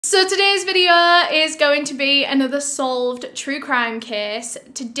So today's video is going to be another solved true crime case.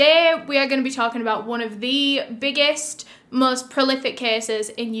 Today we are going to be talking about one of the biggest, most prolific cases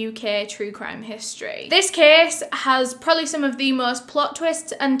in UK true crime history. This case has probably some of the most plot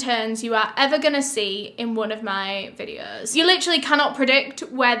twists and turns you are ever going to see in one of my videos. You literally cannot predict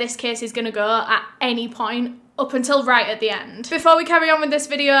where this case is going to go at any point up until right at the end. Before we carry on with this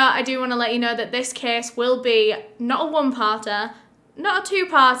video, I do want to let you know that this case will be not a one-parter, not a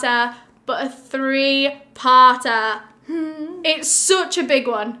two-parter, but a three-parter. It's such a big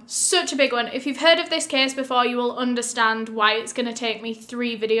one, such a big one. If you've heard of this case before, you will understand why it's going to take me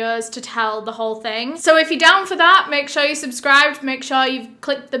 3 videos to tell the whole thing. So if you're down for that, make sure you're subscribed, make sure you've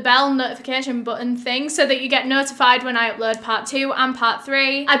clicked the bell notification button thing so that you get notified when I upload part 2 and part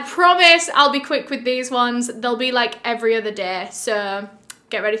 3. I promise I'll be quick with these ones. They'll be like every other day, so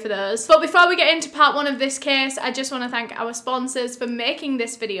get ready for those. But before we get into part 1 of this case, I just want to thank our sponsors for making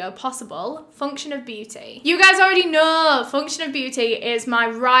this video possible, Function of Beauty. You guys already know Function of Beauty is my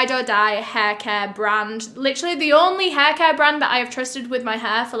ride or die hair care brand. Literally the only hair care brand that I have trusted with my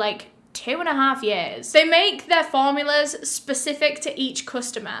hair for like 2.5 years. They make their formulas specific to each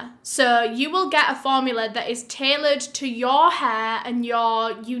customer. So you will get a formula that is tailored to your hair and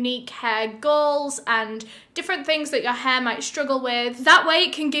your unique hair goals and different things that your hair might struggle with. That way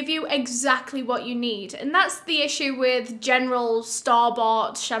it can give you exactly what you need. And that's the issue with general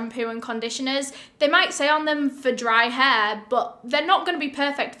store-bought shampoo and conditioners. They might say on them for dry hair, but they're not going to be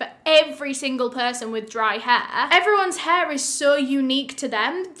perfect for every single person with dry hair. Everyone's hair is so unique to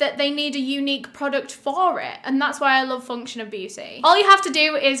them that they need a unique product for it. And that's why I love Function of Beauty. All you have to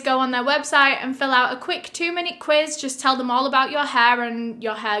do is go on their website and fill out a quick 2-minute quiz. Just tell them all about your hair and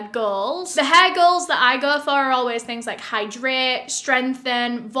your hair goals. The hair goals that I go for are always things like hydrate,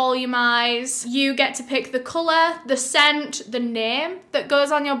 strengthen, volumize. You get to pick the color, the scent, the name that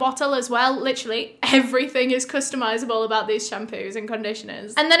goes on your bottle as well. Literally everything is customizable about these shampoos and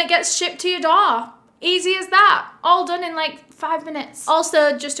conditioners. And then it gets shipped to your door. Easy as that. All done in like 5 minutes.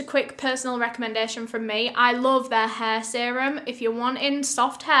 Also, just a quick personal recommendation from me. I love their hair serum. If you're wanting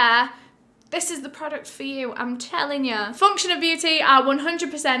soft hair, this is the product for you, I'm telling you. Function of Beauty are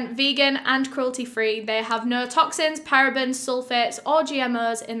 100% vegan and cruelty-free. They have no toxins, parabens, sulfates, or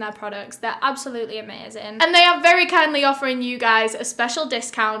GMOs in their products. They're absolutely amazing. And they are very kindly offering you guys a special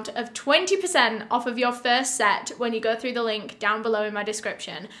discount of 20% off of your first set when you go through the link down below in my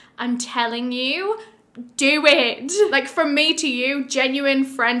description. I'm telling you, do it. Like, from me to you, genuine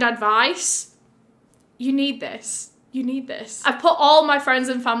friend advice. You need this. You need this. I've put all my friends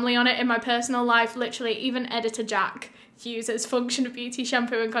and family on it in my personal life, literally even editor Jack uses Function of Beauty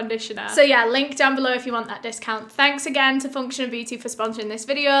shampoo and conditioner. So yeah, link down below if you want that discount. Thanks again to Function of Beauty for sponsoring this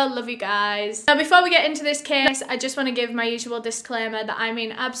video. Love you guys. Now before we get into this case, I just want to give my usual disclaimer that I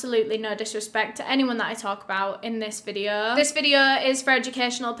mean absolutely no disrespect to anyone that I talk about in this video. This video is for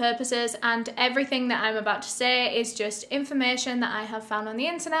educational purposes and everything that I'm about to say is just information that I have found on the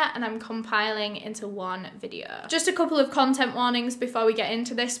internet and I'm compiling into one video. Just a couple of content warnings before we get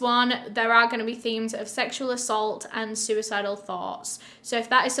into this one. There are going to be themes of sexual assault and suicidal thoughts. So if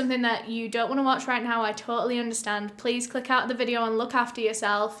that is something that you don't want to watch right now, I totally understand. Please click out of the video and look after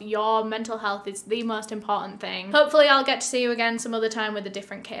yourself. Your mental health is the most important thing. Hopefully I'll get to see you again some other time with a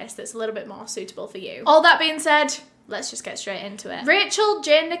different case that's a little bit more suitable for you. All that being said, let's just get straight into it. Rachel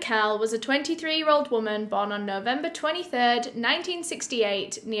Nickell was a 23-year-old woman born on November 23rd,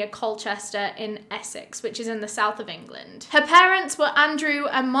 1968 near Colchester in Essex, which is in the south of England. Her parents were Andrew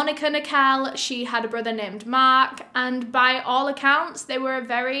and Monica Nickell. She had a brother named Mark, and by all accounts, they were a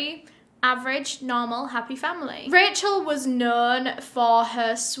very average, normal, happy family. Rachel was known for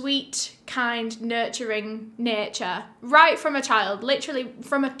her sweet, kind, nurturing nature. Right from a child, literally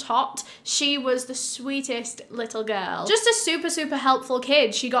from a tot, she was the sweetest little girl. Just a super helpful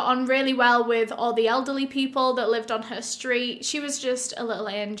kid. She got on really well with all the elderly people that lived on her street. She was just a little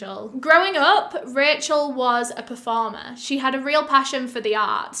angel. Growing up, Rachel was a performer. She had a real passion for the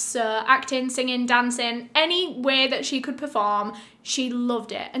arts, so acting, singing, dancing, any way that she could perform, she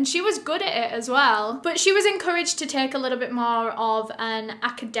loved it, and she was good at it as well. But she was encouraged to take a little bit more of an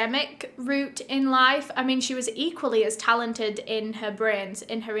academic route in life. I mean, she was equally as talented in her brains,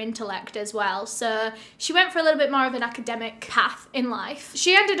 in her intellect as well, so she went for a little bit more of an academic path in life.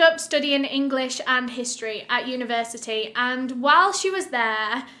 She ended up studying English and history at university, and while she was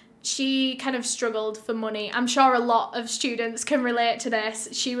there, she kind of struggled for money. I'm sure a lot of students can relate to this.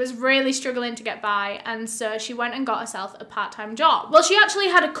 She was really struggling to get by, and so she went and got herself a part-time job. Well, she actually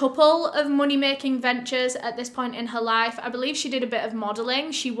had a couple of money-making ventures at this point in her life. I believe she did a bit of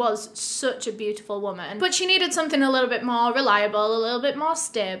modelling. She was such a beautiful woman, but she needed something a little bit more reliable, a little bit more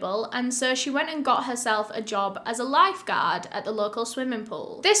stable, and so she went and got herself a job as a lifeguard at the local swimming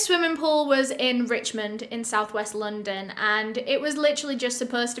pool. This swimming pool was in Richmond in southwest London, and it was literally just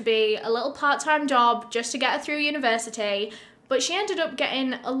supposed to be a little part-time job just to get her through university, but she ended up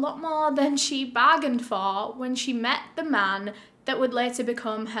getting a lot more than she bargained for when she met the man that would later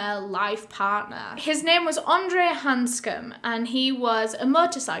become her life partner. His name was Andre Hanscom, and he was a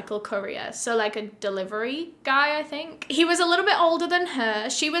motorcycle courier, so like a delivery guy, I think. He was a little bit older than her.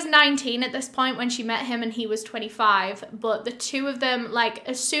 She was 19 at this point when she met him, and he was 25, but the two of them, like,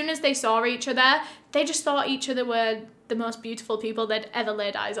 as soon as they saw each other, they just thought each other were the most beautiful people they'd ever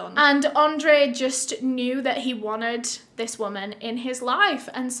laid eyes on. And Andre just knew that he wanted this woman in his life,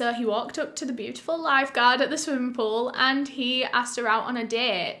 and so he walked up to the beautiful lifeguard at the swimming pool and he asked her out on a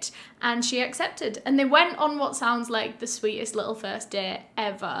date, and she accepted, and they went on what sounds like the sweetest little first date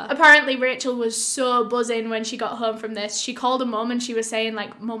ever. Apparently Rachel was so buzzing when she got home from this. She called her mum and she was saying,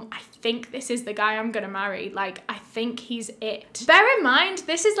 like, "Mum, I think this is the guy I'm gonna marry. Like, I think he's it." Bear in mind,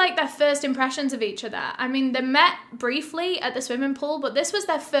 this is like their first impressions of each other. I mean, they met briefly at the swimming pool, but this was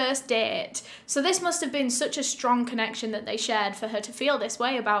their first date, so this must have been such a strong connection that they shared for her to feel this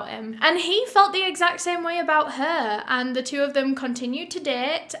way about him. And he felt the exact same way about her, and the two of them continued to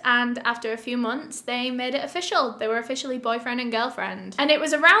date, and after a few months they made it official. They were officially boyfriend and girlfriend. And it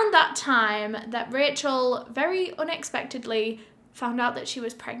was around that time that Rachel very unexpectedly found out that she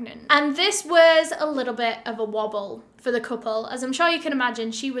was pregnant. And this was a little bit of a wobble for the couple, as I'm sure you can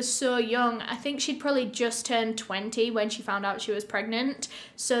imagine. She was so young. I think she'd probably just turned 20 when she found out she was pregnant.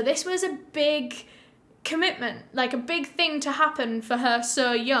 So this was a big commitment, like a big thing to happen for her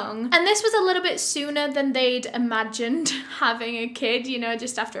so young. And this was a little bit sooner than they'd imagined having a kid, you know,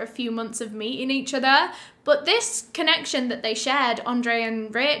 just after a few months of meeting each other. But this connection that they shared, Andre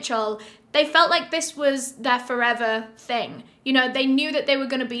and Rachel, they felt like this was their forever thing. You know, they knew that they were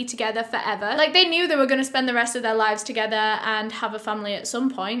going to be together forever. Like, they knew they were going to spend the rest of their lives together and have a family at some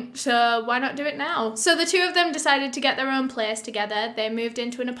point, so why not do it now? So the two of them decided to get their own place together. They moved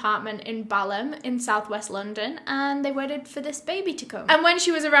into an apartment in Balham in southwest London, and they waited for this baby to come. And when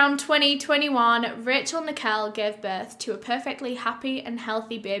she was around 21, Rachel Nickell gave birth to a perfectly happy and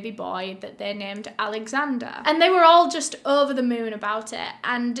healthy baby boy that they named Alexander. And they were all just over the moon about it,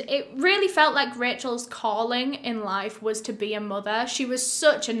 and it really felt like Rachel's calling in life was to be a mother. She was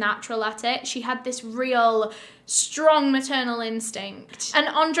such a natural at it. She had this real strong maternal instinct. And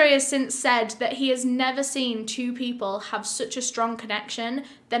Andre has since said that he has never seen two people have such a strong connection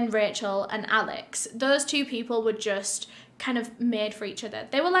than Rachel and Alex. Those two people were just kind of made for each other.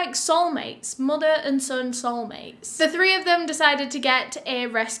 They were like soulmates, mother and son soulmates. The three of them decided to get a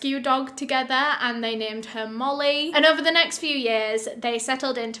rescue dog together, and they named her Molly. And over the next few years, they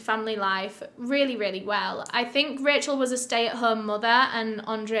settled into family life really, really well. I think Rachel was a stay-at-home mother, and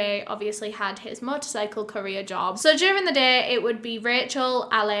Andre obviously had his motorcycle courier job. So during the day, it would be Rachel,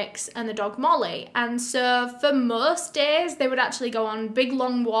 Alex, and the dog Molly. And so for most days, they would actually go on big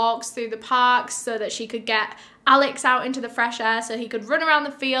long walks through the parks so that she could get Alex out into the fresh air so he could run around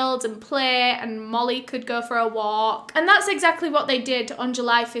the fields and play, and Molly could go for a walk. And that's exactly what they did on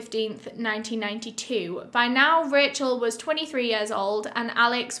July 15th, 1992. By now, Rachel was 23 years old and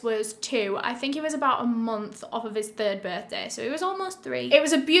Alex was 2. I think he was about a month off of his 3rd birthday, so he was almost 3. It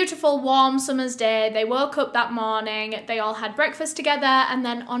was a beautiful, warm summer's day. They woke up that morning, they all had breakfast together, and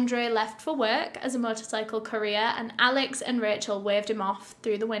then Andre left for work as a motorcycle courier, and Alex and Rachel waved him off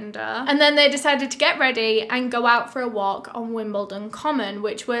through the window. And then they decided to get ready and go out for a walk on Wimbledon Common,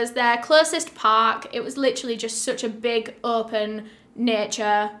 which was their closest park. It was literally just such a big open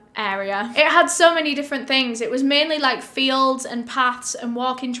nature area. It had so many different things. It was mainly like fields and paths and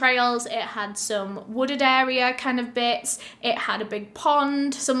walking trails. It had some wooded area kind of bits. It had a big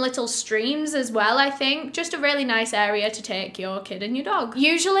pond, some little streams as well, I think. Just a really nice area to take your kid and your dog.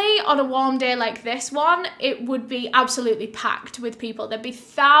 Usually on a warm day like this one, it would be absolutely packed with people. There'd be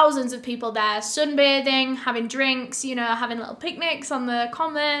thousands of people there sunbathing, having drinks, you know, having little picnics on the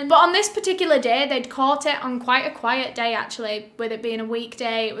common. But on this particular day, they'd caught it on quite a quiet day actually, with it being a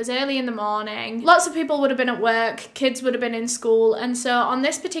weekday. It was early in the morning. Lots of people would have been at work, kids would have been in school, and so on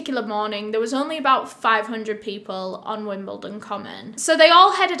this particular morning, there was only about 500 people on Wimbledon Common. So they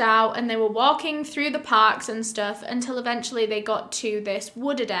all headed out and they were walking through the parks and stuff until eventually they got to this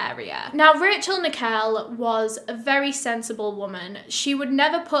wooded area. Now, Rachel Nickell was a very sensible woman. She would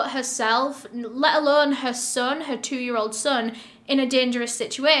never put herself, let alone her son, her 2-year-old son, in a dangerous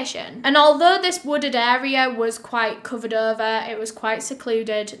situation. And although this wooded area was quite covered over, it was quite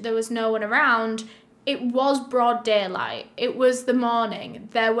secluded, there was no one around, it was broad daylight. It was the morning.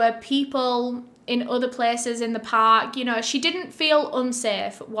 There were people in other places in the park. You know, she didn't feel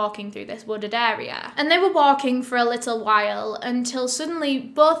unsafe walking through this wooded area. And they were walking for a little while until suddenly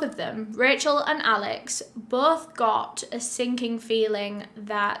both of them, Rachel and Alex, both got a sinking feeling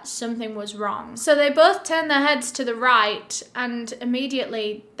that something was wrong. So they both turned their heads to the right and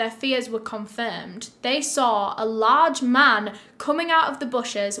immediately their fears were confirmed. They saw a large man coming out of the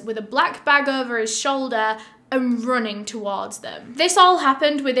bushes with a black bag over his shoulder and running towards them. This all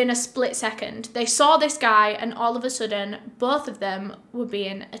happened within a split second. They saw this guy and all of a sudden, both of them were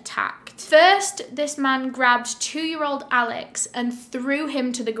being attacked. First, this man grabbed 2-year-old Alex and threw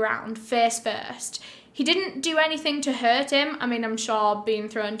him to the ground, face first. He didn't do anything to hurt him. I mean, I'm sure being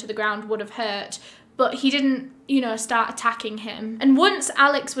thrown to the ground would have hurt, but he didn't, you know, start attacking him. And once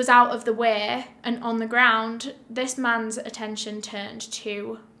Alex was out of the way and on the ground, this man's attention turned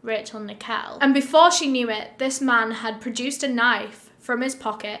to Rachel Nickell. And before she knew it, this man had produced a knife from his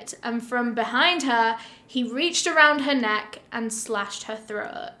pocket and from behind her, he reached around her neck and slashed her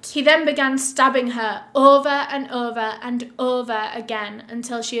throat. He then began stabbing her over and over and over again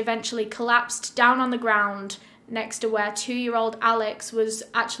until she eventually collapsed down on the ground next to where 2-year-old Alex was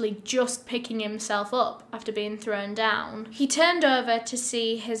actually just picking himself up after being thrown down. He turned over to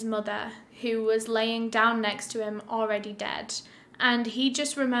see his mother, who was laying down next to him already dead. And he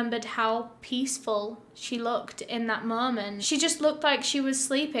just remembered how peaceful she looked in that moment. She just looked like she was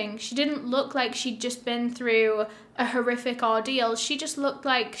sleeping. She didn't look like she'd just been through a horrific ordeal. She just looked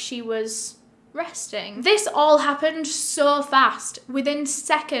like she was resting. This all happened so fast. Within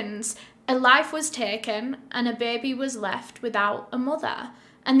seconds, a life was taken and a baby was left without a mother.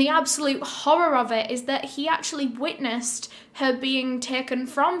 And the absolute horror of it is that he actually witnessed her being taken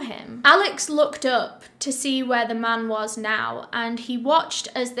from him. Alex looked up to see where the man was now, and he watched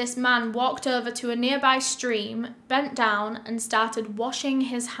as this man walked over to a nearby stream, bent down, and started washing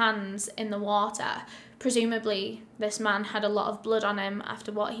his hands in the water. Presumably, this man had a lot of blood on him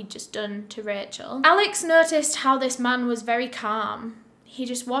after what he'd just done to Rachel. Alex noticed how this man was very calm. He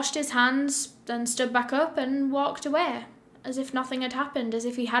just washed his hands, then stood back up and walked away, as if nothing had happened, as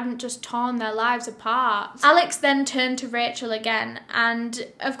if he hadn't just torn their lives apart. Alex then turned to Rachel again, and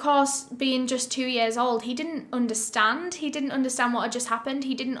of course, being just 2 years old, he didn't understand. He didn't understand what had just happened.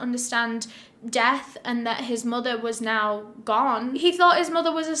 He didn't understand death and that his mother was now gone. He thought his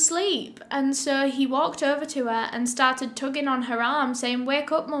mother was asleep, and so he walked over to her and started tugging on her arm, saying,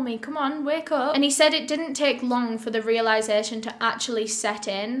 "Wake up, mummy, come on, wake up." And he said it didn't take long for the realization to actually set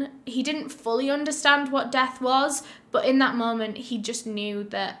in. He didn't fully understand what death was, but in that moment, he just knew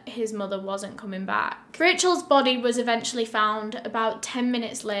that his mother wasn't coming back. Rachel's body was eventually found about 10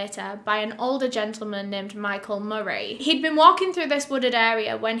 minutes later by an older gentleman named Michael Murray. He'd been walking through this wooded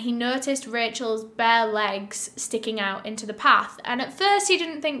area when he noticed Rachel's bare legs sticking out into the path. And at first, he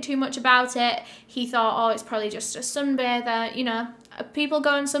didn't think too much about it. He thought, oh, it's probably just a sunbather, you know. People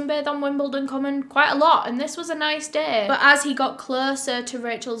go and sunbathe on Wimbledon Common quite a lot, and this was a nice day. But as he got closer to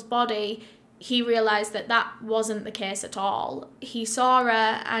Rachel's body, he realised that that wasn't the case at all. He saw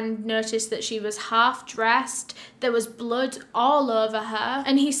her and noticed that she was half dressed, there was blood all over her,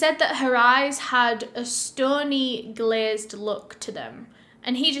 and he said that her eyes had a stony, glazed look to them.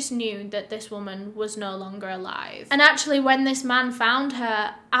 And he just knew that this woman was no longer alive. And actually, when this man found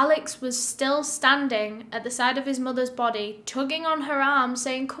her, Alex was still standing at the side of his mother's body, tugging on her arm,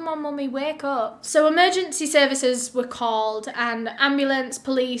 saying, "Come on, mummy, wake up." So emergency services were called, and ambulance,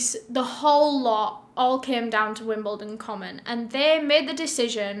 police, the whole lot all came down to Wimbledon Common, and they made the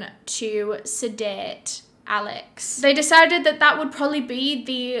decision to sedate Alex. They decided that that would probably be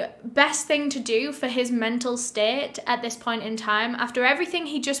the best thing to do for his mental state at this point in time. After everything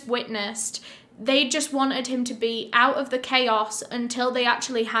he just witnessed, they just wanted him to be out of the chaos until they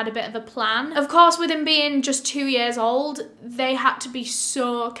actually had a bit of a plan. Of course, with him being just 2 years old, they had to be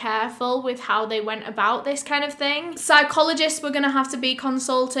so careful with how they went about this kind of thing. Psychologists were going to have to be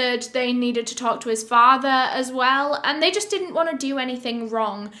consulted. They needed to talk to his father as well, and they just didn't want to do anything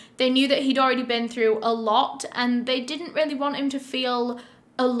wrong. They knew that he'd already been through a lot, and they didn't really want him to feel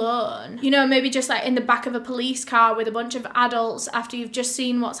alone, you know, maybe just like in the back of a police car with a bunch of adults after you've just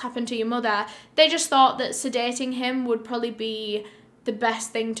seen what's happened to your mother, they just thought that sedating him would probably be the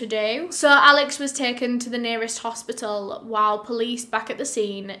best thing to do. So Alex was taken to the nearest hospital while police back at the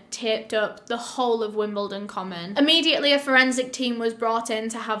scene taped up the whole of Wimbledon Common. Immediately a forensic team was brought in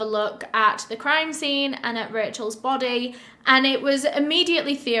to have a look at the crime scene and at Rachel's body, and it was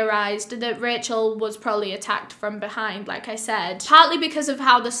immediately theorised that Rachel was probably attacked from behind, like I said, partly because of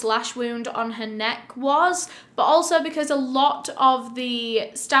how the slash wound on her neck was, but also because a lot of the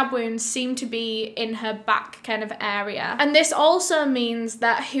stab wounds seem to be in her back kind of area. And this also means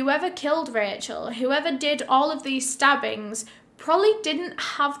that whoever killed Rachel, whoever did all of these stabbings, probably didn't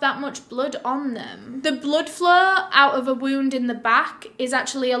have that much blood on them. The blood flow out of a wound in the back is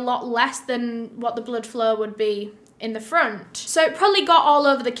actually a lot less than what the blood flow would be in the front. So it probably got all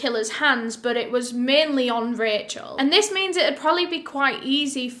over the killer's hands, but it was mainly on Rachel. And this means it'd probably be quite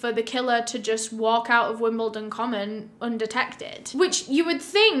easy for the killer to just walk out of Wimbledon Common undetected. Which you would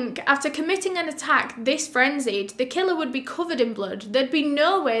think, after committing an attack this frenzied, the killer would be covered in blood. There'd be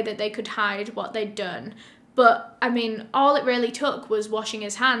no way that they could hide what they'd done. But, I mean, all it really took was washing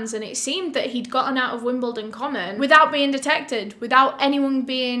his hands, and it seemed that he'd gotten out of Wimbledon Common without being detected, without anyone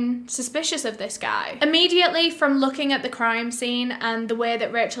being suspicious of this guy. Immediately from looking at the crime scene and the way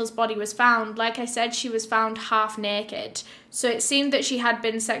that Rachel's body was found, like I said, she was found half naked. So it seemed that she had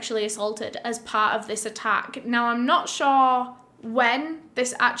been sexually assaulted as part of this attack. Now, I'm not sure when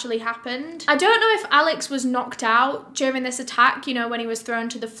this actually happened. I don't know if Alex was knocked out during this attack, you know, when he was thrown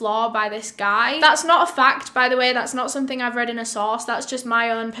to the floor by this guy. That's not a fact, by the way. That's not something I've read in a source. That's just my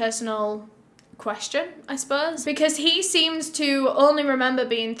own personal question, I suppose. Because he seems to only remember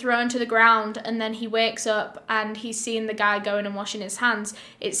being thrown to the ground, and then he wakes up and he's seen the guy going and washing his hands.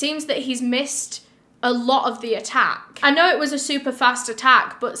 It seems that he's missed a lot of the attack. I know it was a super fast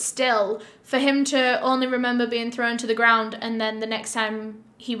attack, but still, for him to only remember being thrown to the ground and then the next time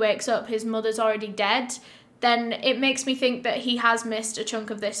he wakes up his mother's already dead, then it makes me think that he has missed a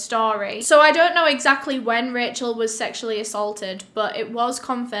chunk of this story. So I don't know exactly when Rachel was sexually assaulted, but it was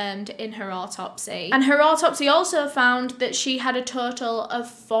confirmed in her autopsy. And her autopsy also found that she had a total of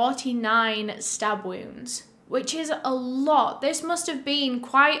 49 stab wounds, which is a lot. This must have been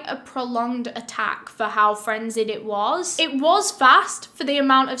quite a prolonged attack for how frenzied it was. It was fast for the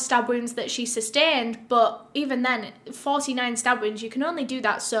amount of stab wounds that she sustained, but even then, 49 stab wounds, you can only do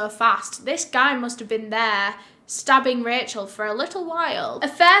that so fast. This guy must have been there stabbing Rachel for a little while. A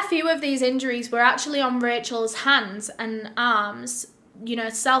fair few of these injuries were actually on Rachel's hands and arms, you know,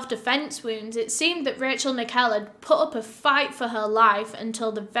 self-defense wounds. It seemed that Rachel Nickell had put up a fight for her life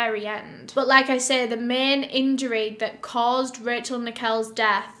until the very end. But like I say, the main injury that caused Rachel Nickell's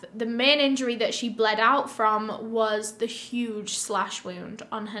death, the main injury that she bled out from, was the huge slash wound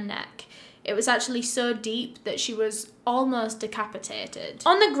on her neck. It was actually so deep that she was almost decapitated.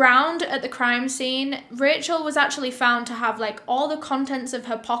 On the ground at the crime scene, Rachel was actually found to have like all the contents of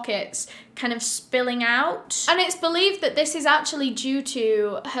her pockets kind of spilling out. And it's believed that this is actually due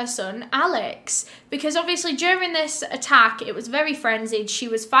to her son, Alex, because obviously during this attack, it was very frenzied. She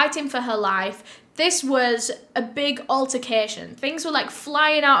was fighting for her life. This was a big altercation. Things were like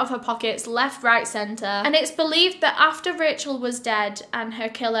flying out of her pockets, left, right, centre. And it's believed that after Rachel was dead and her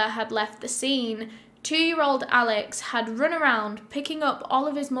killer had left the scene, 2-year-old Alex had run around picking up all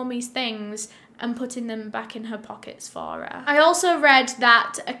of his mummy's things and putting them back in her pockets for her. I also read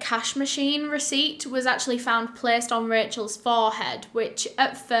that a cash machine receipt was actually found placed on Rachel's forehead, which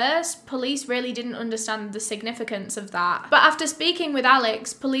at first police really didn't understand the significance of that. But after speaking with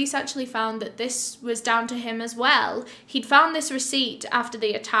Alex, police actually found that this was down to him as well. He'd found this receipt after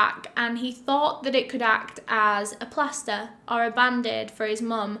the attack and he thought that it could act as a plaster or a band-aid for his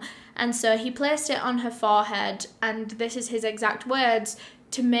mum, and so he placed it on her forehead, and this is his exact words,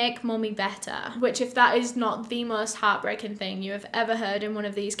 to make mummy better. Which, if that is not the most heartbreaking thing you have ever heard in one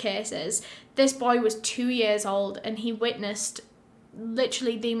of these cases, this boy was 2 years old and he witnessed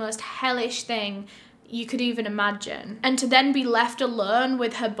literally the most hellish thing you could even imagine. And to then be left alone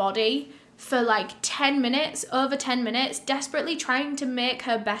with her body for like 10 minutes, over 10 minutes, desperately trying to make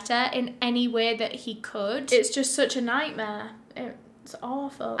her better in any way that he could. It's just such a nightmare. It's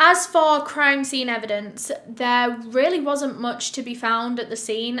awful. As for crime scene evidence, there really wasn't much to be found at the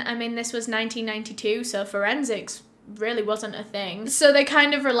scene. I mean, this was 1992, so forensics really wasn't a thing. So they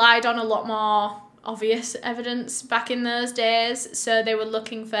kind of relied on a lot more obvious evidence back in those days. So they were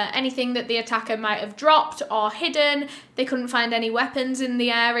looking for anything that the attacker might have dropped or hidden. They couldn't find any weapons in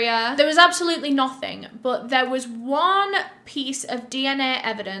the area. There was absolutely nothing, but there was one piece of DNA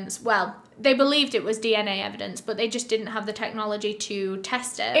evidence. Well, they believed it was DNA evidence, but they just didn't have the technology to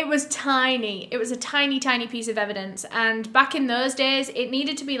test it. It was tiny. It was a tiny, tiny piece of evidence. And back in those days, it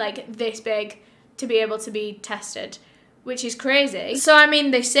needed to be like this big to be able to be tested, which is crazy. So, I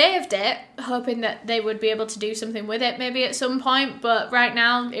mean, they saved it, hoping that they would be able to do something with it maybe at some point, but right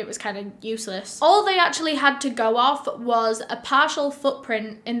now it was kind of useless. All they actually had to go off was a partial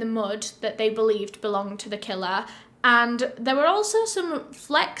footprint in the mud that they believed belonged to the killer, and there were also some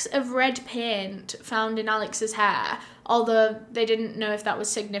flecks of red paint found in Alex's hair, although they didn't know if that was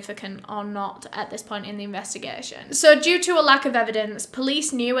significant or not at this point in the investigation. So due to a lack of evidence,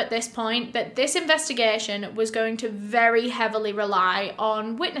 police knew at this point that this investigation was going to very heavily rely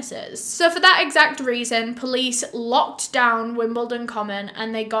on witnesses. So for that exact reason, police locked down Wimbledon Common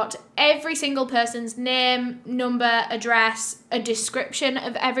and they got every single person's name, number, address, a description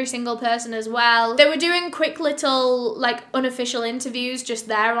of every single person as well. They were doing quick little, like, unofficial interviews just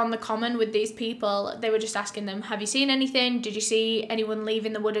there on the common with these people. They were just asking them, have you seen anything? Did you see anyone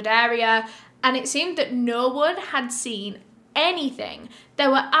leaving the wooded area? And it seemed that no one had seen anything. There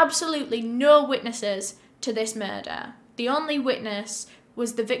were absolutely no witnesses to this murder. The only witness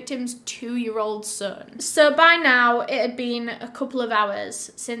was the victim's 2-year-old son. So by now, it had been a couple of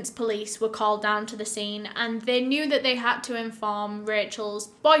hours since police were called down to the scene, and they knew that they had to inform Rachel's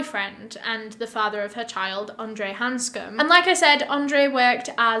boyfriend and the father of her child, Andre Hanscom. And like I said, Andre worked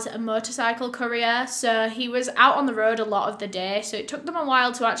as a motorcycle courier, so he was out on the road a lot of the day, so it took them a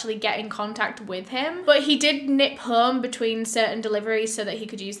while to actually get in contact with him. But he did nip home between certain deliveries so that he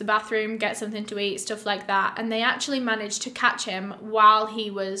could use the bathroom, get something to eat, stuff like that, and they actually managed to catch him while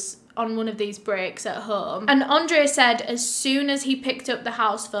he was on one of these breaks at home. And Andre said as soon as he picked up the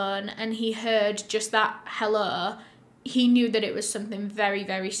house phone and he heard just that hello, he knew that it was something very,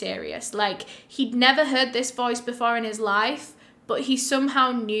 very serious. Like, he'd never heard this voice before in his life, but he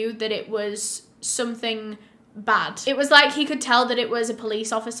somehow knew that it was something bad. It was like he could tell that it was a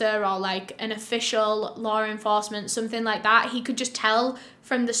police officer or like an official law enforcement, something like that. He could just tell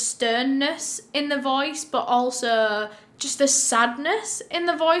from the sternness in the voice, but also just the sadness in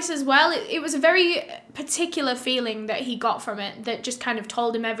the voice as well. It was a very particular feeling that he got from it that just kind of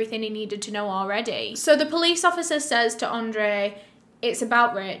told him everything he needed to know already. So the police officer says to Andre, it's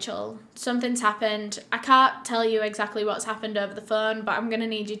about Rachel. Something's happened. I can't tell you exactly what's happened over the phone, but I'm going to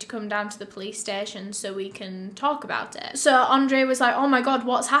need you to come down to the police station so we can talk about it. So Andre was like, oh my God,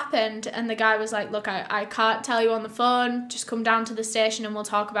 what's happened? And the guy was like, look, I can't tell you on the phone. Just come down to the station and we'll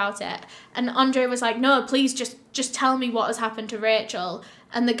talk about it. And Andre was like, no, please just tell me what has happened to Rachel.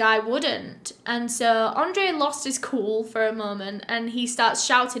 And the guy wouldn't. And so Andre lost his cool for a moment and he starts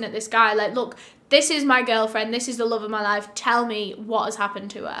shouting at this guy like, look, this is my girlfriend, this is the love of my life, tell me what has happened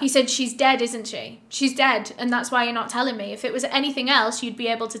to her. He said, she's dead, isn't she? She's dead, and that's why you're not telling me. If it was anything else, you'd be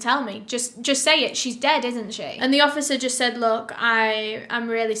able to tell me. Just say it, she's dead, isn't she? And the officer just said, look, I'm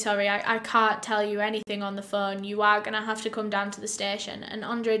really sorry, I can't tell you anything on the phone. You are gonna have to come down to the station. And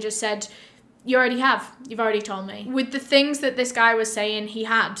Andre just said, you already have. You've already told me. With the things that this guy was saying, he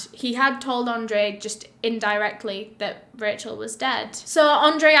had told Andre just indirectly that Rachel was dead. So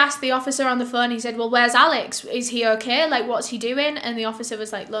Andre asked the officer on the phone, he said, well, where's Alex? Is he okay? Like, what's he doing? And the officer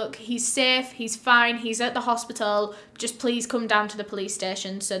was like, look, he's safe, he's fine, he's at the hospital. Just please come down to the police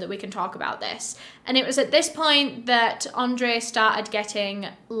station so that we can talk about this. And it was at this point that Andre started getting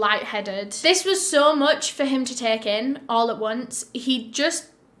lightheaded. This was so much for him to take in all at once. He'd just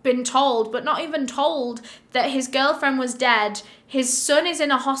been told, but not even told, that his girlfriend was dead, his son is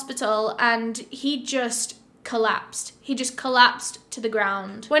in a hospital, and he just collapsed. He just collapsed to the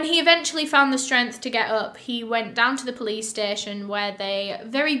ground. When he eventually found the strength to get up, he went down to the police station where they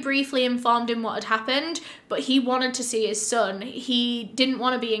very briefly informed him what had happened, but he wanted to see his son. He didn't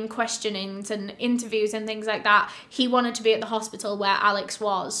want to be in questionings and interviews and things like that. He wanted to be at the hospital where Alex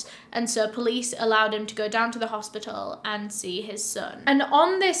was. And so police allowed him to go down to the hospital and see his son. And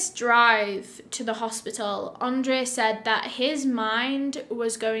on this drive to the hospital, Andre said that his mind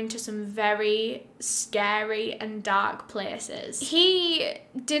was going to some very scary and dark places. He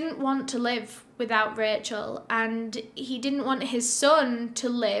didn't want to live without Rachel, and he didn't want his son to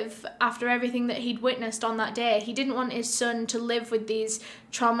live after everything that he'd witnessed on that day. He didn't want his son to live with these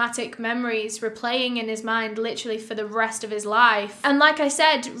traumatic memories replaying in his mind literally for the rest of his life. And like I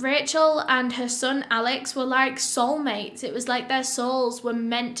said, Rachel and her son Alex were like soulmates. It was like their souls were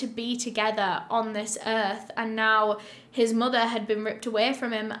meant to be together on this earth, and now his mother had been ripped away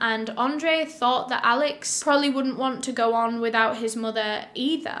from him, and Andre thought that Alex probably wouldn't want to go on without his mother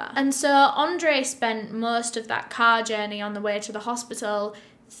either. And so Andre spent most of that car journey on the way to the hospital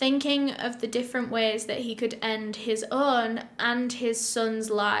thinking of the different ways that he could end his own and his son's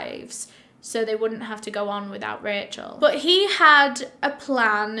lives. so they wouldn't have to go on without Rachel. But he had a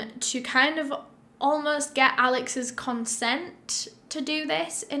plan to kind of almost get Alex's consent to do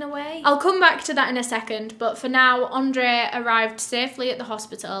this in a way. I'll come back to that in a second, but for now, Andre arrived safely at the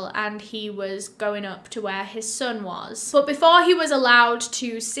hospital and he was going up to where his son was. But before he was allowed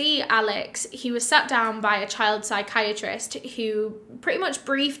to see Alex, he was sat down by a child psychiatrist who pretty much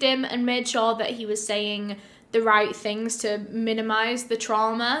briefed him and made sure that he was saying the right things to minimize the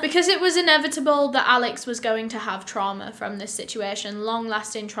trauma, because it was inevitable that Alex was going to have trauma from this situation,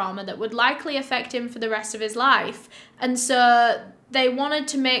 long-lasting trauma that would likely affect him for the rest of his life. And so they wanted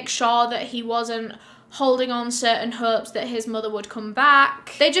to make sure that he wasn't holding on certain hopes that his mother would come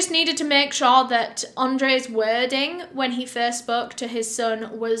back. They just needed to make sure that Andre's wording when he first spoke to his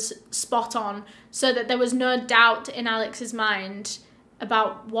son was spot on, so that there was no doubt in Alex's mind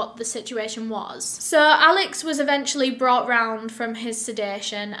about what the situation was. So Alex was eventually brought round from his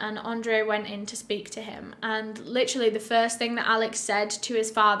sedation and Andre went in to speak to him. And literally the first thing that Alex said to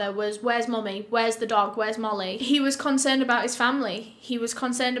his father was, "Where's mummy? Where's the dog? Where's Molly?" He was concerned about his family. He was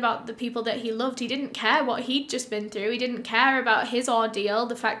concerned about the people that he loved. He didn't care what he'd just been through. He didn't care about his ordeal,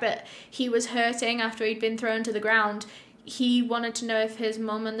 the fact that he was hurting after he'd been thrown to the ground. He wanted to know if his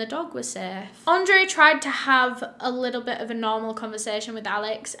mum and the dog were safe. Andre tried to have a little bit of a normal conversation with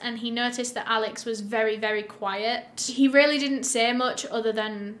Alex and he noticed that Alex was very, very quiet. He really didn't say much other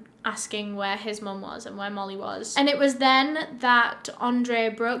than asking where his mum was and where Molly was. And it was then that Andre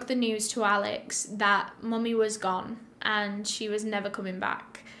broke the news to Alex that mummy was gone and she was never coming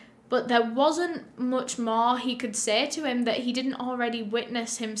back. But there wasn't much more he could say to him that he didn't already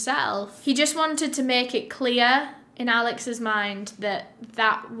witness himself. He just wanted to make it clear in Alex's mind that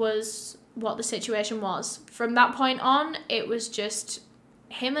that was what the situation was. From that point on, it was just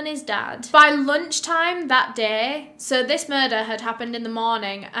him and his dad. By lunchtime that day, so this murder had happened in the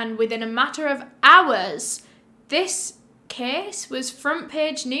morning, and within a matter of hours, this case was front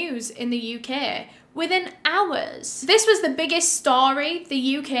page news in the UK. Within hours. This was the biggest story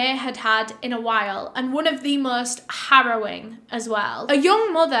the UK had had in a while, and one of the most harrowing as well. A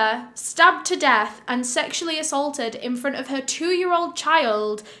young mother stabbed to death and sexually assaulted in front of her 2-year-old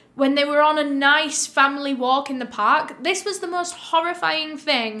child when they were on a nice family walk in the park. This was the most horrifying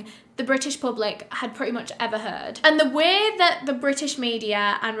thing the British public had pretty much ever heard. And the way that the British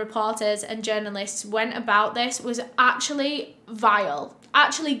media and reporters and journalists went about this was actually vile.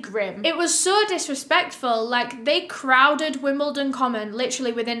 Actually grim. It was so disrespectful. Like, they crowded Wimbledon Common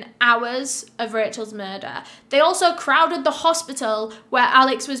literally within hours of Rachel's murder. They also crowded the hospital where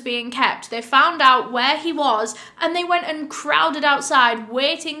Alex was being kept. They found out where he was and they went and crowded outside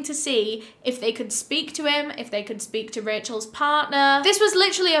waiting to see if they could speak to him, if they could speak to Rachel's partner. This was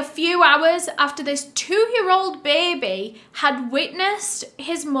literally a few hours after this 2-year-old baby had witnessed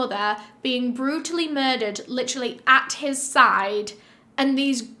his mother being brutally murdered literally at his side. And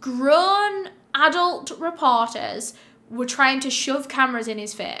these grown adult reporters were trying to shove cameras in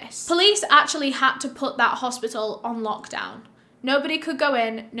his face. Police actually had to put that hospital on lockdown. Nobody could go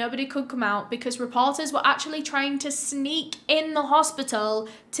in, nobody could come out, because reporters were actually trying to sneak in the hospital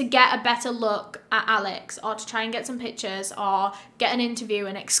to get a better look at Alex, or to try and get some pictures, or get an interview,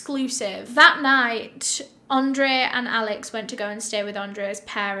 an exclusive. That night, Andre and Alex went to go and stay with Andre's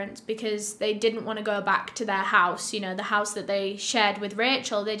parents because they didn't want to go back to their house, you know, the house that they shared with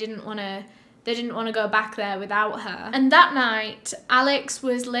Rachel. They didn't want to go back there without her. And that night, Alex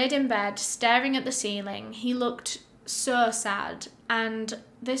was laid in bed staring at the ceiling. He looked so sad, and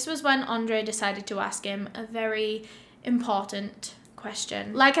this was when Andre decided to ask him a very important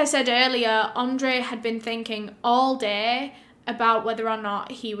question. Like I said earlier, Andre had been thinking all day about whether or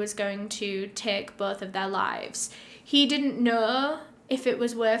not he was going to take both of their lives. He didn't know if it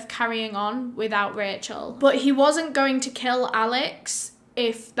was worth carrying on without Rachel, but he wasn't going to kill Alex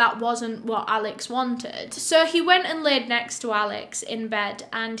if that wasn't what Alex wanted. So he went and laid next to Alex in bed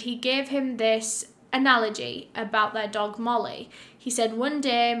and he gave him this analogy about their dog Molly. He said one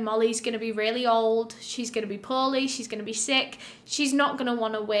day Molly's going to be really old, she's going to be poorly, she's going to be sick, she's not going to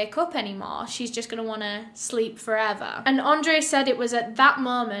want to wake up anymore, she's just going to want to sleep forever. And Andre said it was at that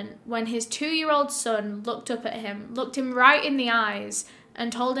moment when his 2-year-old son looked up at him, looked him right in the eyes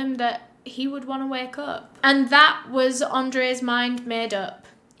and told him that he would want to wake up. And that was Andre's mind made up.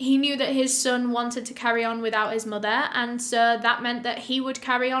 He knew that his son wanted to carry on without his mother, and so that meant that he would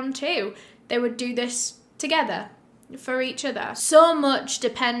carry on too. They would do this together, for each other. So much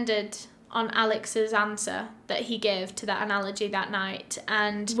depended on Alex's answer that he gave to that analogy that night,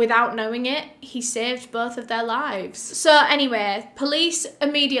 and without knowing it, he saved both of their lives. So anyway, police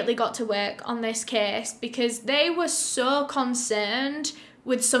immediately got to work on this case because they were so concerned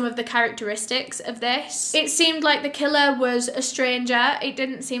with some of the characteristics of this. It seemed like the killer was a stranger. It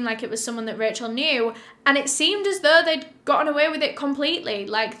didn't seem like it was someone that Rachel knew. And it seemed as though they'd gotten away with it completely.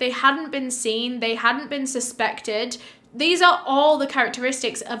 Like, they hadn't been seen, they hadn't been suspected. These are all the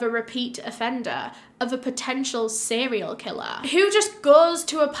characteristics of a repeat offender, of a potential serial killer, who just goes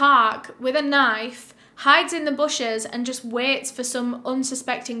to a park with a knife, hides in the bushes, and just waits for some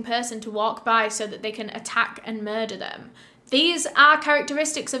unsuspecting person to walk by so that they can attack and murder them. These are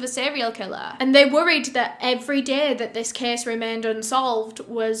characteristics of a serial killer. And they worried that every day that this case remained unsolved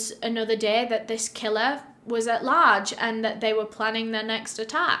was another day that this killer was at large and that they were planning their next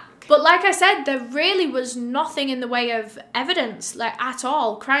attack. But like I said, there really was nothing in the way of evidence, like at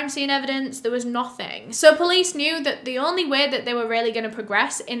all. Crime scene evidence, there was nothing. So police knew that the only way that they were really going to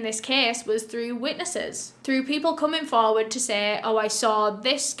progress in this case was through witnesses, through people coming forward to say, oh, I saw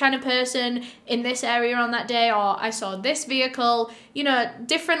this kind of person in this area on that day, or I saw this vehicle, you know,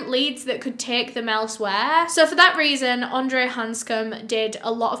 different leads that could take them elsewhere. So for that reason, Andre Hanscom did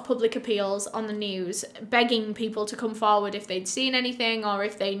a lot of public appeals on the news, begging people to come forward if they'd seen anything or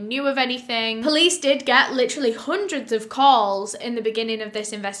if they knew of anything. Police did get literally hundreds of calls in the beginning of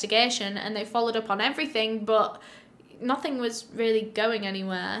this investigation, and they followed up on everything, but nothing was really going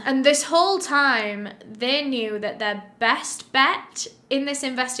anywhere. And this whole time, they knew that their best bet in this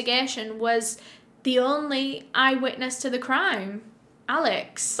investigation was the only eyewitness to the crime,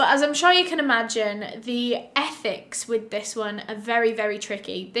 Alex. But as I'm sure you can imagine, the ethics with this one are very, very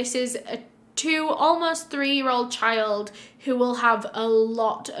tricky. This is a 2, almost 3-year-old child who will have a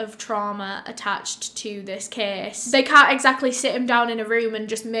lot of trauma attached to this case. They can't exactly sit him down in a room and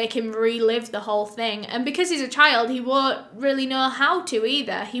just make him relive the whole thing. And because he's a child, he won't really know how to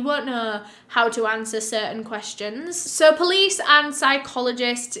either. He won't know how to answer certain questions. So police and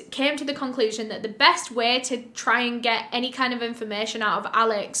psychologists came to the conclusion that the best way to try and get any kind of information out of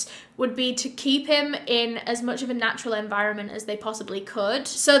Alex would be to keep him in as much of a natural environment as they possibly could.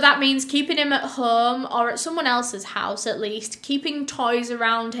 So that means keeping him at home or at someone else's house at least, keeping toys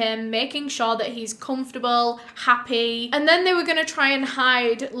around him, making sure that he's comfortable, happy. And then they were going to try and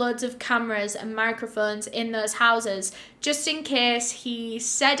hide loads of cameras and microphones in those houses, just in case he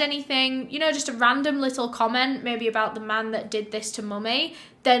said anything, you know, just a random little comment, maybe about the man that did this to Mummy,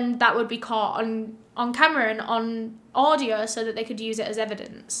 then that would be caught on camera and on audio so that they could use it as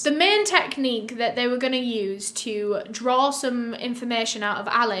evidence. The main technique that they were going to use to draw some information out of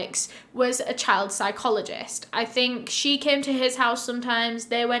Alex was a child psychologist. I think she came to his house sometimes,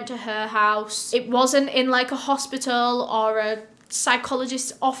 they went to her house. It wasn't in like a hospital or a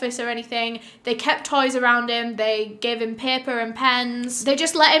psychologist's office or anything. They kept toys around him, they gave him paper and pens, they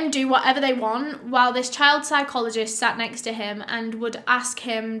just let him do whatever they want while this child psychologist sat next to him and would ask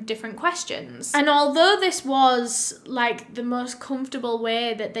him different questions. And although this was like the most comfortable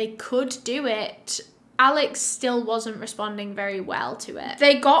way that they could do it, Alex still wasn't responding very well to it.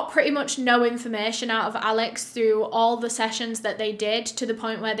 They got pretty much no information out of Alex through all the sessions that they did, to the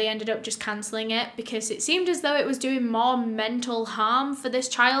point where they ended up just cancelling it because it seemed as though it was doing more mental harm for this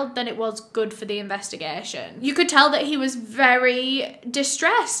child than it was good for the investigation. You could tell that he was very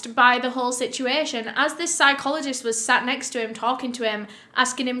distressed by the whole situation. As this psychologist was sat next to him, talking to him,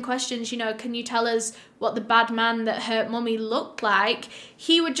 asking him questions, you know, can you tell us what the bad man that hurt Mummy looked like,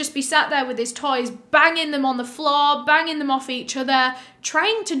 he would just be sat there with his toys, banging them on the floor, banging them off each other,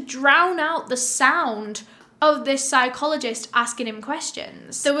 trying to drown out the sound of this psychologist asking him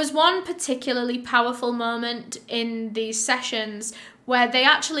questions. There was one particularly powerful moment in these sessions where they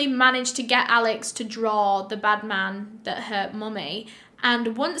actually managed to get Alex to draw the bad man that hurt Mummy.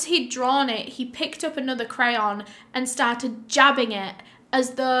 And once he'd drawn it, he picked up another crayon and started jabbing it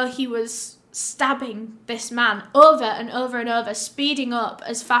as though he was stabbing this man over and over and over, speeding up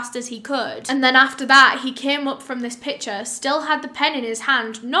as fast as he could. And then after that, he came up from this picture, still had the pen in his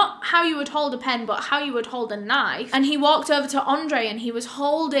hand, not how you would hold a pen, but how you would hold a knife. And he walked over to Andre and he was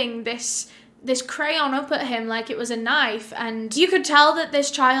holding this crayon up at him like it was a knife. And you could tell that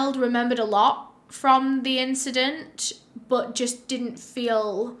this child remembered a lot from the incident, but just didn't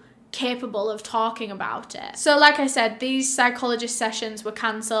feel capable of talking about it. So like I said, these psychologist sessions were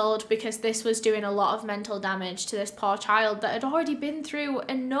cancelled because this was doing a lot of mental damage to this poor child that had already been through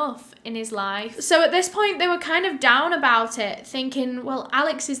enough in his life. So at this point they were kind of down about it, thinking, well,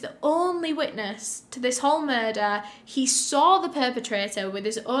 Alex is the only witness to this whole murder. He saw the perpetrator with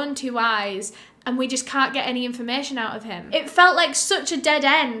his own 2 eyes, and we just can't get any information out of him. It felt like such a dead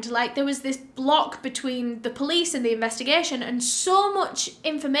end, like there was this block between the police and the investigation, and so much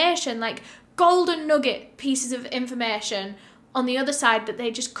information, like golden nugget pieces of information, on the other side that they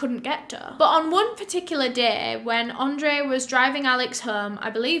just couldn't get to. But on one particular day, when Andre was driving Alex home, I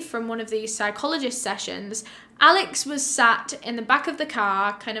believe from one of these psychologist sessions, Alex was sat in the back of the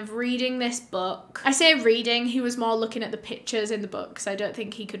car, kind of reading this book. I say reading, he was more looking at the pictures in the book, because I don't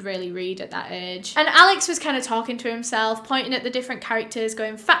think he could really read at that age. And Alex was kind of talking to himself, pointing at the different characters,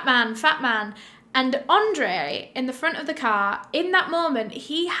 going, "Fat man, fat man." And Andre, in the front of the car, in that moment,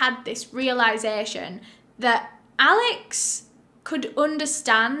 he had this realization that Alex could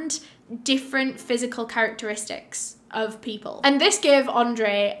understand different physical characteristics of people. And this gave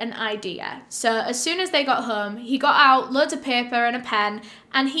Andre an idea. So as soon as they got home, he got out loads of paper and a pen,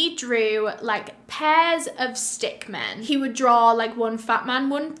 and he drew like pairs of stick men. He would draw like one fat man,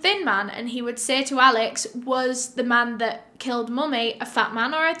 one thin man, and he would say to Alex, was the man that killed Mummy a fat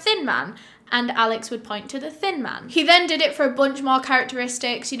man or a thin man? And Alex would point to the thin man. He then did it for a bunch more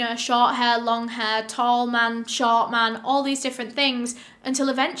characteristics, you know, short hair, long hair, tall man, short man, all these different things, until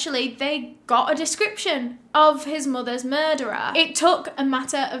eventually they got a description of his mother's murderer. It took a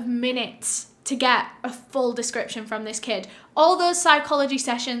matter of minutes to get a full description from this kid. All those psychology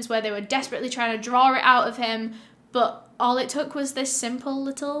sessions where they were desperately trying to draw it out of him, but all it took was this simple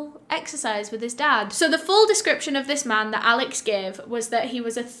little exercise with his dad. So the full description of this man that Alex gave was that he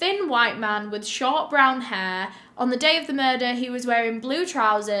was a thin white man with short brown hair. On the day of the murder, he was wearing blue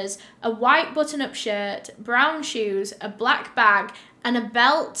trousers, a white button-up shirt, brown shoes, a black bag, and a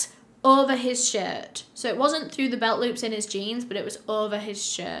belt over his shirt. So it wasn't through the belt loops in his jeans, but it was over his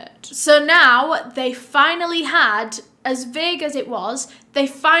shirt. So now they finally had, as vague as it was, they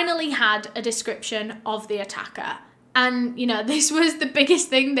finally had a description of the attacker. And, you know, this was the biggest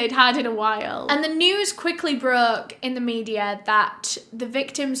thing they'd had in a while. And the news quickly broke in the media that the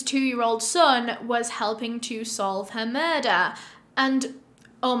victim's 2-year-old son was helping to solve her murder. And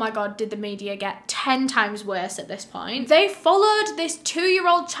oh my God, did the media get 10 times worse at this point. They followed this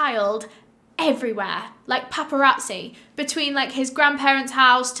 2-year-old child everywhere, like paparazzi, between like his grandparents'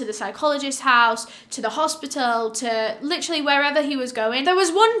 house to the psychologist's house to the hospital to literally wherever he was going. There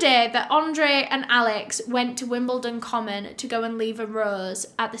was one day that Andre and Alex went to Wimbledon Common to go and leave a rose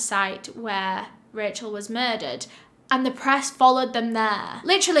at the site where Rachel was murdered, and the press followed them there.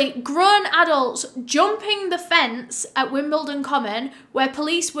 Literally, grown adults jumping the fence at Wimbledon Common, where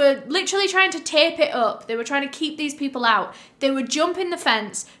police were literally trying to tape it up. They were trying to keep these people out. They were jumping the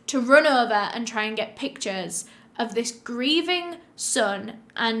fence to run over and try and get pictures of this grieving son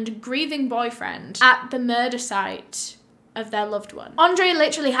and grieving boyfriend at the murder site of their loved one. Andre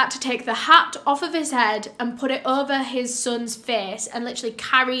literally had to take the hat off of his head and put it over his son's face and literally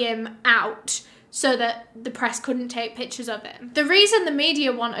carry him out so that the press couldn't take pictures of him. The reason the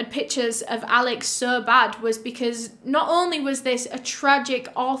media wanted pictures of Alex so bad was because not only was this a tragic,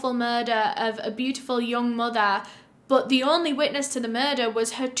 awful murder of a beautiful young mother, but the only witness to the murder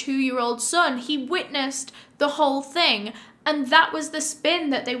was her 2-year-old son. He witnessed the whole thing. And that was the spin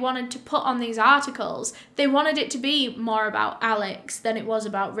that they wanted to put on these articles. They wanted it to be more about Alex than it was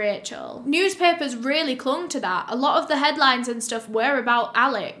about Rachel. Newspapers really clung to that. A lot of the headlines and stuff were about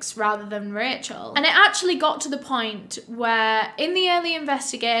Alex rather than Rachel. And it actually got to the point where, in the early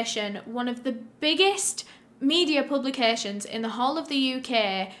investigation, one of the biggest media publications in the whole of the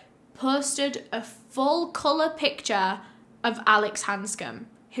UK posted a full colour picture of Alex Hanscom,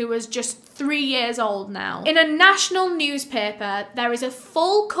 who was just 3 years old now. In a national newspaper, there is a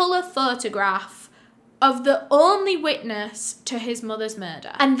full colour photograph of the only witness to his mother's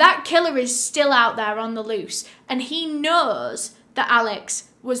murder. And that killer is still out there on the loose, and he knows that Alex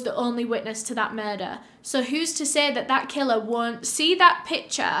was the only witness to that murder. So who's to say that that killer won't see that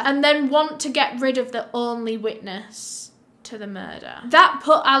picture and then want to get rid of the only witness to the murder? That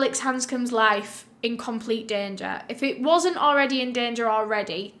put Alex Hanscom's life in complete danger. If it wasn't already in danger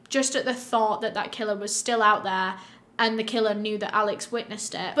already, just at the thought that that killer was still out there and the killer knew that Alex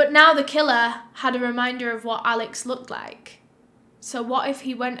witnessed it. But now the killer had a reminder of what Alex looked like. So what if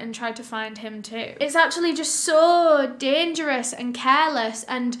he went and tried to find him too? It's actually just so dangerous and careless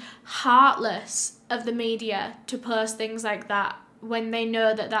and heartless of the media to post things like that when they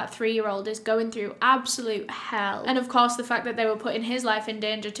know that that 3-year-old is going through absolute hell. And of course the fact that they were putting his life in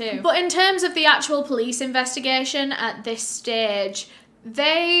danger too. But in terms of the actual police investigation at this stage,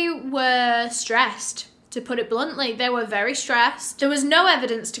 they were stressed, to put it bluntly. They were very stressed. There was no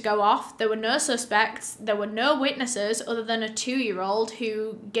evidence to go off. There were no suspects. There were no witnesses other than a 2-year-old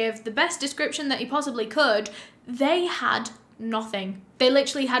who gave the best description that he possibly could. They had nothing. They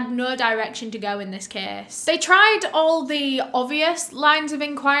literally had no direction to go in this case. They tried all the obvious lines of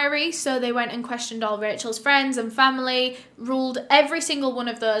inquiry, so they went and questioned all Rachel's friends and family, ruled every single one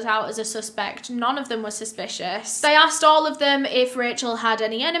of those out as a suspect. None of them were suspicious. They asked all of them if Rachel had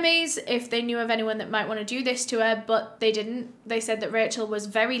any enemies, if they knew of anyone that might want to do this to her, but they didn't. They said that Rachel was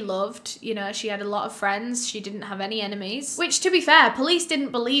very loved. You know, she had a lot of friends. She didn't have any enemies. Which, to be fair, police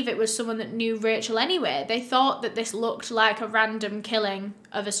didn't believe it was someone that knew Rachel anyway. They thought that this looked like a random killing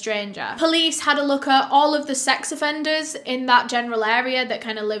of a stranger. Police had a look at all of the sex offenders in that general area that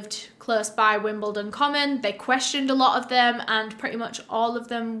kind of lived close by Wimbledon Common. They questioned a lot of them and pretty much all of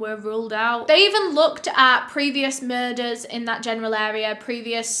them were ruled out. They even looked at previous murders in that general area,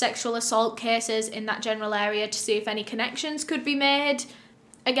 previous sexual assault cases in that general area to see if any connections could be made.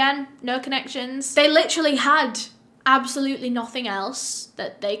 Again, no connections. They literally had absolutely nothing else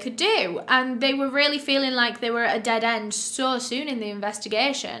that they could do, and they were really feeling like they were at a dead end so soon in the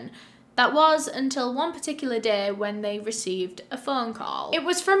investigation. That was until one particular day when they received a phone call. It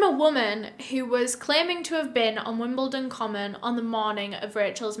was from a woman who was claiming to have been on Wimbledon Common on the morning of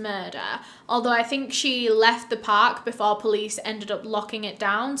Rachel's murder, although I think she left the park before police ended up locking it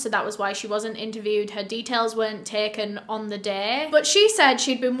down, so that was why she wasn't interviewed. Her details weren't taken on the day. But she said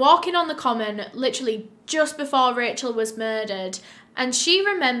she'd been walking on the Common literally just before Rachel was murdered, and she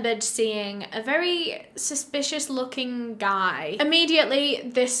remembered seeing a very suspicious looking guy.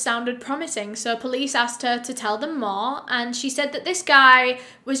 Immediately, this sounded promising, so police asked her to tell them more, and she said that this guy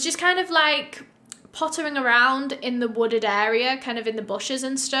was just kind of like pottering around in the wooded area, kind of in the bushes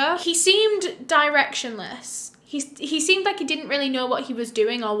and stuff. He seemed directionless. He seemed like he didn't really know what he was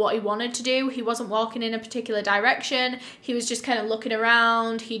doing or what he wanted to do. He wasn't walking in a particular direction. He was just kind of looking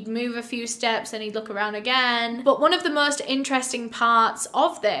around. He'd move a few steps and he'd look around again. But one of the most interesting parts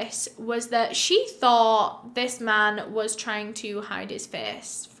of this was that she thought this man was trying to hide his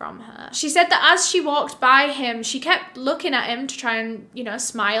face from her. She said that as she walked by him, she kept looking at him to try and, you know,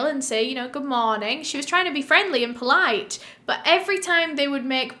 smile and say, you know, good morning. She was trying to be friendly and polite. But every time they would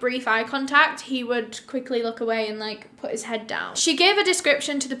make brief eye contact, he would quickly look away and like put his head down. She gave a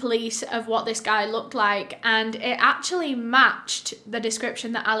description to the police of what this guy looked like, and it actually matched the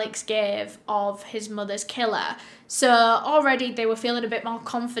description that Alex gave of his mother's killer. So already they were feeling a bit more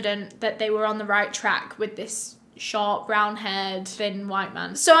confident that they were on the right track with this short, brown-haired, thin white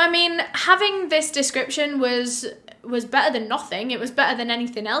man. So I mean, having this description was better than nothing. It was better than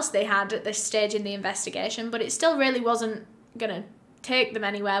anything else they had at this stage in the investigation, but it still really wasn't gonna take them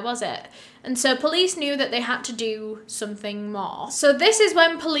anywhere, was it? And so police knew that they had to do something more. So this is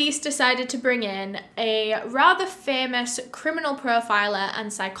when police decided to bring in a rather famous criminal profiler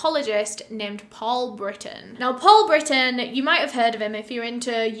and psychologist named Paul Britton. Now, Paul Britton, you might have heard of him if you're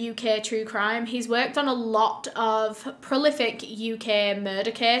into UK true crime. He's worked on a lot of prolific UK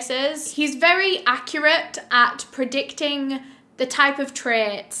murder cases. He's very accurate at predicting the type of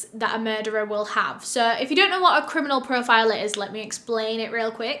traits that a murderer will have. So if you don't know what a criminal profiler is, let me explain it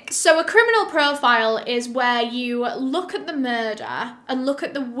real quick. So a criminal profile is where you look at the murder and look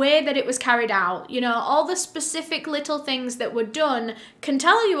at the way that it was carried out. You know, all the specific little things that were done can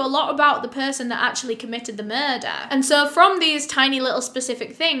tell you a lot about the person that actually committed the murder. And so from these tiny little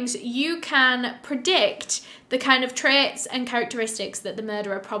specific things, you can predict the kind of traits and characteristics that the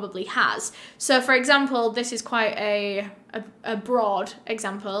murderer probably has. So for example, this is quite a broad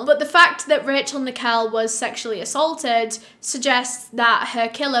example, but the fact that Rachel Nickell was sexually assaulted suggests that her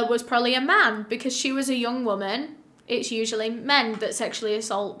killer was probably a man, because she was a young woman. It's usually men that sexually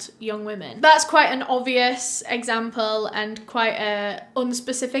assault young women. That's quite an obvious example and quite a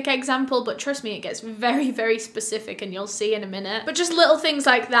unspecific example, but trust me, it gets very, very specific and you'll see in a minute. But just little things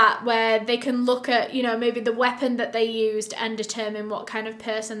like that where they can look at, you know, maybe the weapon that they used and determine what kind of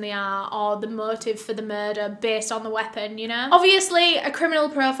person they are, or the motive for the murder based on the weapon, you know? Obviously, a criminal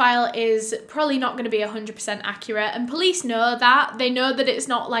profile is probably not going to be 100% accurate, and police know that. They know that it's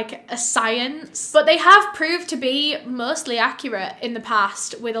not like a science, but they have proved to be mostly accurate in the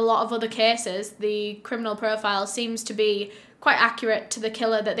past with a lot of other cases. The criminal profile seems to be quite accurate to the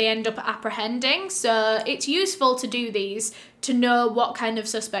killer that they end up apprehending, so it's useful to do these to know what kind of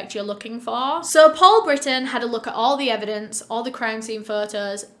suspect you're looking for. So Paul Britton had a look at all the evidence, all the crime scene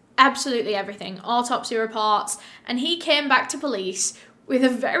photos, absolutely everything, autopsy reports, and he came back to police with a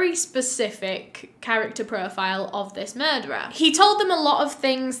very specific character profile of this murderer. He told them a lot of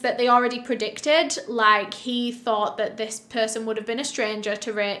things that they already predicted, like he thought that this person would have been a stranger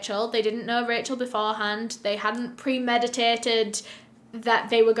to Rachel. They didn't know Rachel beforehand. They hadn't premeditated that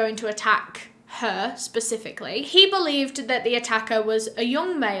they were going to attack her specifically. He believed that the attacker was a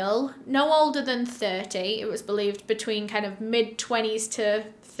young male, no older than 30. It was believed between kind of mid-20s to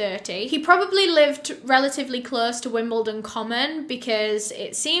 30. He probably lived relatively close to Wimbledon Common because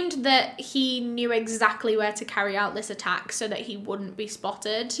it seemed that he knew exactly where to carry out this attack so that he wouldn't be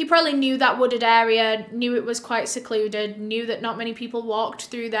spotted. He probably knew that wooded area, knew it was quite secluded, knew that not many people walked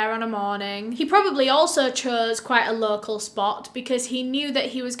through there on a morning. He probably also chose quite a local spot because he knew that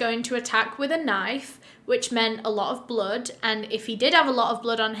he was going to attack with a knife, which meant a lot of blood, and if he did have a lot of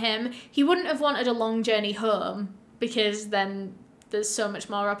blood on him, he wouldn't have wanted a long journey home because then there's so much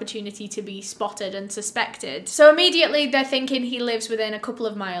more opportunity to be spotted and suspected. So immediately they're thinking he lives within a couple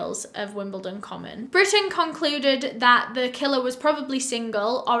of miles of Wimbledon Common. Britain concluded that the killer was probably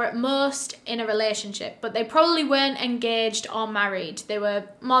single or at most in a relationship, but they probably weren't engaged or married. They were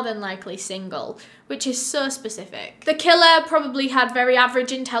more than likely single, which is so specific. The killer probably had very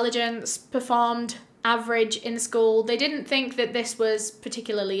average intelligence, performed average in school. They didn't think that this was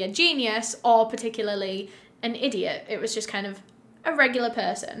particularly a genius or particularly an idiot. It was just kind of a regular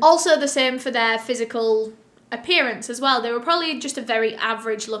person. Also the same for their physical appearance as well. They were probably just a very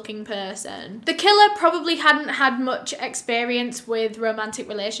average looking person. The killer probably hadn't had much experience with romantic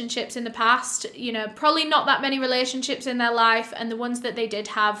relationships in the past, you know, probably not that many relationships in their life, and the ones that they did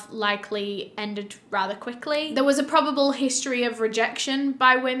have likely ended rather quickly. There was a probable history of rejection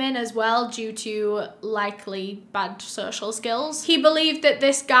by women as well due to likely bad social skills. He believed that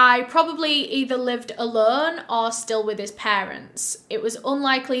this guy probably either lived alone or still with his parents. It was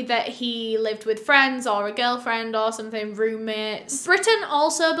unlikely that he lived with friends or a girlfriend or something, roommates. Britain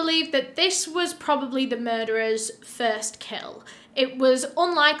also believed that this was probably the murderer's first kill. It was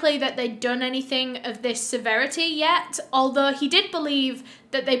unlikely that they'd done anything of this severity yet, although he did believe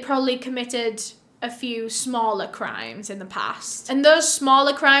that they probably committed a few smaller crimes in the past. And those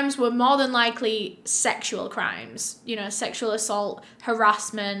smaller crimes were more than likely sexual crimes. You know, sexual assault,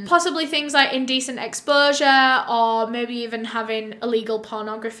 harassment, possibly things like indecent exposure or maybe even having illegal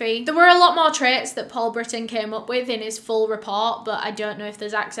pornography. There were a lot more traits that Paul Britton came up with in his full report, but I don't know if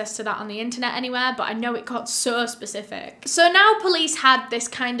there's access to that on the internet anywhere, but I know it got so specific. So now police had this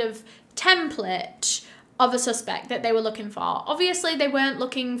kind of template of a suspect that they were looking for. Obviously, they weren't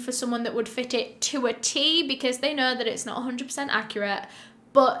looking for someone that would fit it to a T because they know that it's not 100% accurate,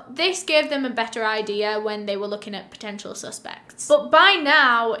 but this gave them a better idea when they were looking at potential suspects. But by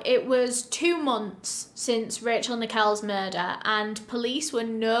now, it was 2 months since Rachel Nickell's murder, and police were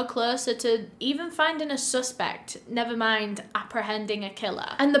no closer to even finding a suspect, never mind apprehending a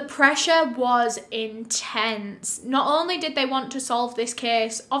killer. And the pressure was intense. Not only did they want to solve this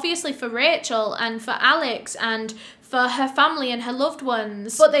case, obviously for Rachel and for Alex and for her family and her loved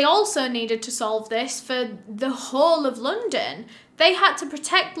ones, but they also needed to solve this for the whole of London. They had to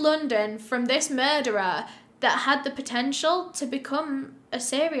protect London from this murderer that had the potential to become a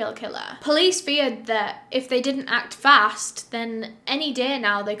serial killer. Police feared that if they didn't act fast, then any day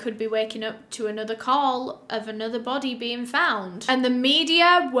now they could be waking up to another call of another body being found. And the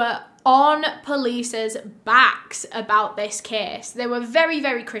media were on police's backs about this case. They were very,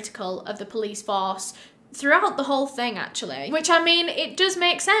 very critical of the police force throughout the whole thing, actually. Which, I mean, it does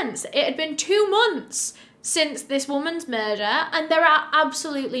make sense. It had been 2 months since this woman's murder, and there are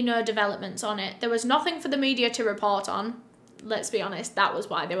absolutely no developments on it. There was nothing for the media to report on. Let's be honest, that was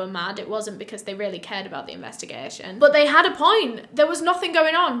why they were mad. It wasn't because they really cared about the investigation. But they had a point. There was nothing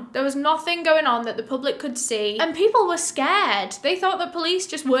going on. There was nothing going on that the public could see, and people were scared. They thought that police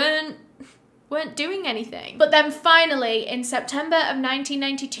just weren't doing anything. But then finally, in September of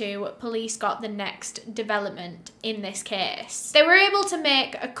 1992, police got the next development in this case. They were able to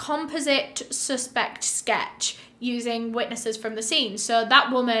make a composite suspect sketch using witnesses from the scene. So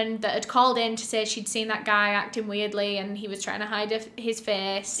that woman that had called in to say she'd seen that guy acting weirdly and he was trying to hide his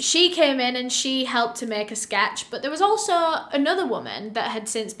face, she came in and she helped to make a sketch. But there was also another woman that had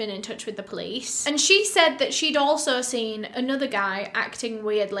since been in touch with the police, and she said that she'd also seen another guy acting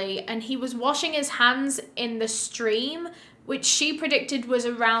weirdly, and he was washing his hands in the stream, which she predicted was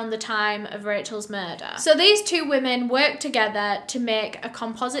around the time of Rachel's murder. So these two women worked together to make a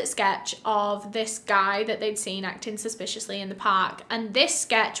composite sketch of this guy that they'd seen acting suspiciously in the park, and this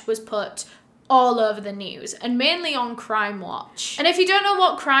sketch was put all over the news, and mainly on Crime Watch. And if you don't know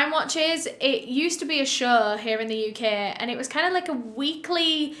what Crime Watch is, it used to be a show here in the UK, and it was kind of like a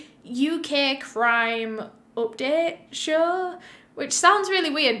weekly UK crime update show, which sounds really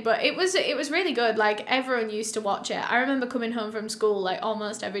weird, but it was really good. Like, everyone used to watch it. I remember coming home from school like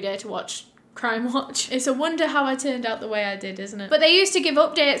almost every day to watch Crime Watch. It's a wonder how I turned out the way I did, isn't it? But they used to give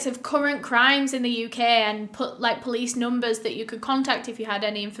updates of current crimes in the UK and put like police numbers that you could contact if you had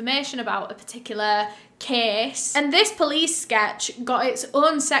any information about a particular case. And this police sketch got its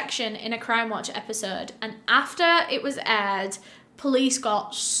own section in a Crime Watch episode, and after it was aired, police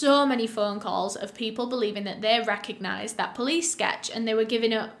got so many phone calls of people believing that they recognised that police sketch, and they were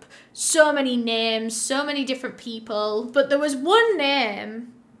giving up so many names, so many different people. But there was one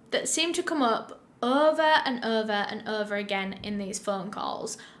name that seemed to come up over and over and over again in these phone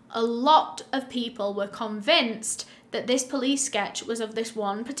calls. A lot of people were convinced that this police sketch was of this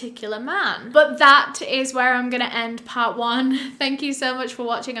one particular man. But that is where I'm gonna end part 1. Thank you so much for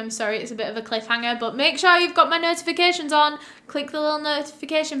watching. I'm sorry it's a bit of a cliffhanger, but make sure you've got my notifications on. Click the little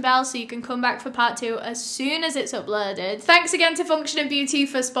notification bell so you can come back for part 2 as soon as it's uploaded. Thanks again to Function of Beauty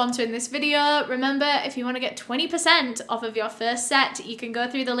for sponsoring this video. Remember, if you want to get 20% off of your first set, you can go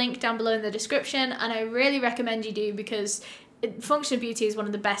through the link down below in the description, and I really recommend you do, because Function of Beauty is one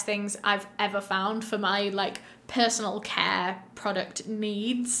of the best things I've ever found for my like personal care product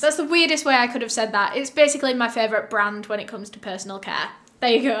needs. That's the weirdest way I could have said that. It's basically my favourite brand when it comes to personal care. There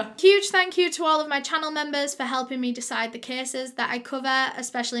you go. Huge thank you to all of my channel members for helping me decide the cases that I cover,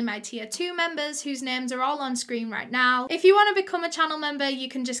 especially my tier 2 members whose names are all on screen right now. If you want to become a channel member, you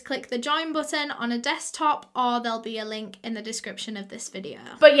can just click the join button on a desktop, or there'll be a link in the description of this video.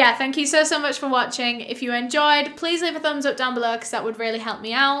 But yeah, thank you so much for watching. If you enjoyed, please leave a thumbs up down below because that would really help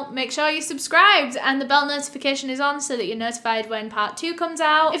me out. Make sure you subscribed and the bell notification is on so that you're notified when part 2 comes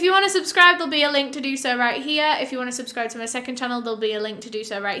out. If you want to subscribe, there'll be a link to do so right here. If you want to subscribe to my second channel, there'll be a link to do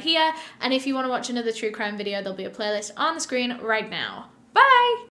so right here. And if you want to watch another true crime video, there'll be a playlist on the screen right now. Bye!